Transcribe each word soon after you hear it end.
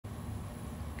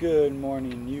Good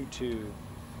morning, YouTube.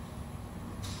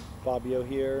 Fabio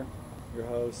here, your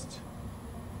host,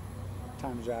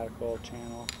 Times Radical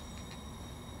channel.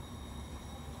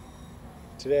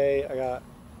 Today I got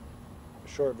a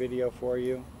short video for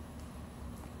you.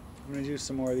 I'm going to do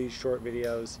some more of these short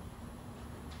videos,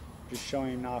 just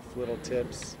showing off little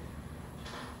tips,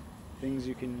 things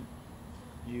you can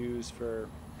use for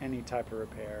any type of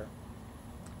repair.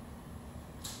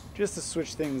 Just to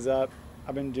switch things up.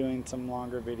 I've been doing some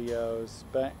longer videos,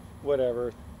 but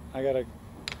whatever. I gotta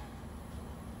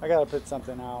put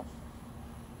something out.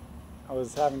 I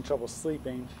was having trouble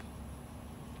sleeping.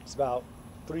 It's about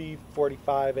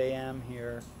 3:45 a.m.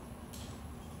 here.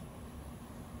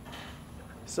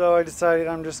 So I decided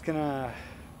I'm just gonna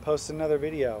post another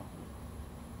video.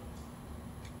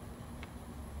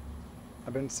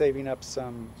 I've been saving up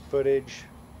some footage.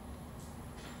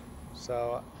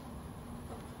 So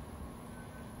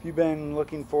if you've been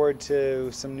looking forward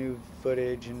to some new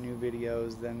footage and new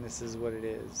videos, then this is what it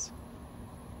is.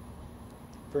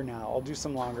 For now, I'll do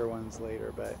some longer ones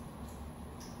later, but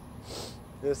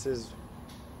this is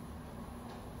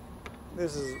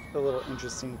a little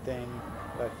interesting thing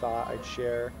that I thought I'd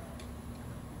share.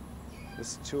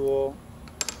 This tool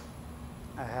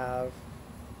I have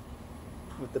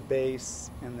with the base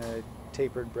and the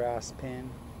tapered brass pin.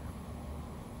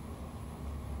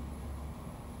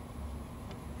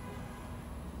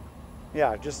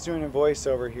 Yeah, just doing a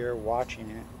voiceover here, watching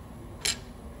it.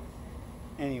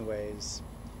 Anyways.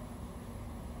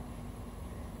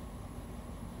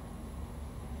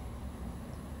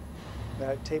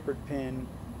 That tapered pin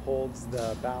holds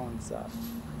the balance up.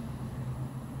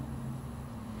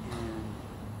 And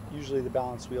usually the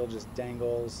balance wheel just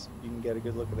dangles. You can get a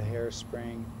good look at the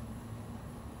hairspring.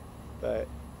 But,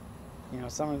 you know,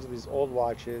 sometimes with these old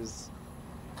watches,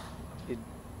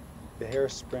 the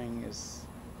hairspring is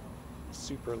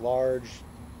super large,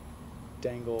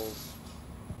 dangles,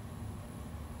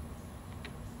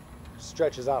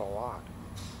 stretches out a lot,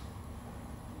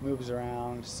 moves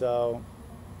around. So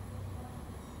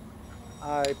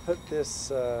I put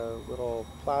this little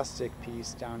plastic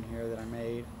piece down here that I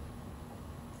made.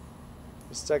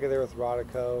 Just stuck it there with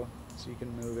Rodico so you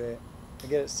can move it. I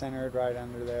get it centered right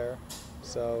under there.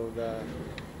 So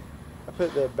I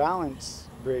put the balance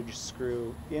bridge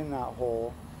screw in that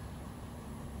hole.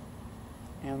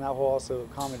 And that hole also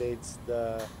accommodates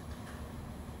the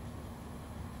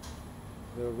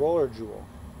roller jewel.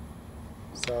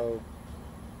 So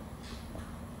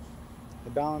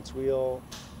the balance wheel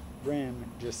rim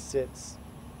just sits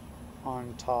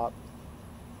on top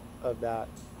of that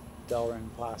Delrin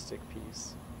plastic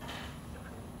piece.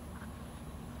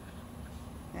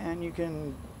 And you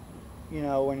can, you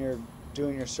know, when you're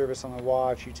doing your service on the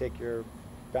watch, you take your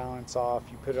balance off,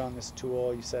 you put it on this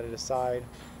tool, you set it aside.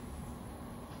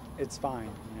 It's fine,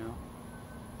 you know.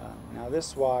 Now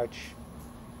this watch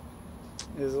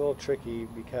is a little tricky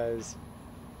because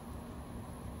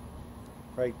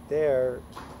right there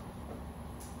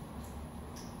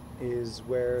is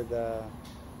where the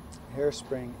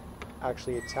hairspring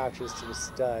actually attaches to the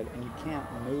stud, and you can't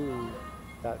move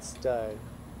that stud.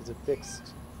 It's a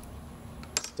fixed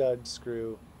stud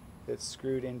screw that's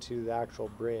screwed into the actual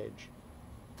bridge.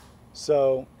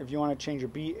 So if you want to change your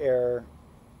beat error,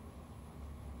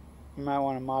 you might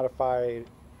want to modify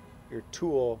your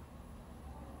tool,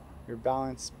 your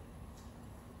balance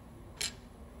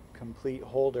complete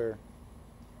holder.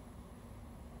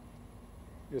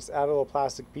 Just add a little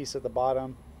plastic piece at the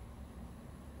bottom.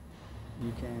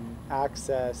 You can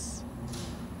access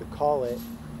the collet,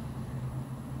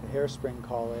 the hairspring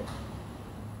collet.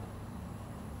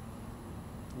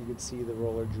 You can see the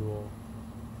roller jewel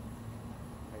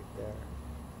right there.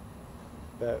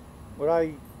 But what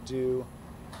I do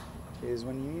is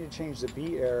when you need to change the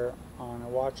beat error on a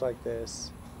watch like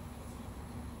this,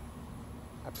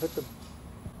 I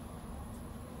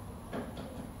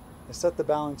set the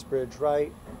balance bridge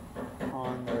right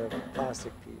on the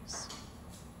plastic piece.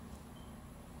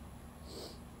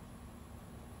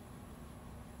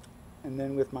 And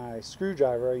then with my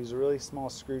screwdriver, I use a really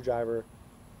small screwdriver,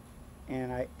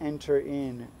 and I enter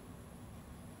in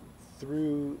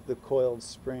through the coiled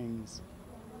springs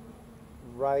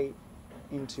right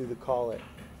into the collet,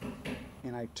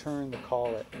 and I turn the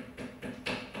collet,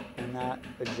 and that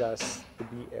adjusts the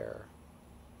beat error.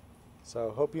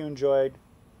 So hope you enjoyed.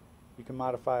 You can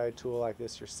modify a tool like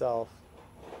this yourself.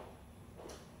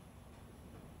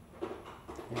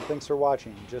 And thanks for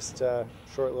watching. Just a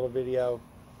short little video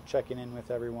checking in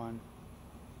with everyone.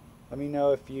 Let me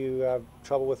know if you have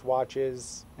trouble with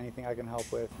watches, anything I can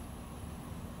help with.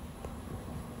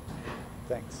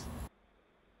 Thanks.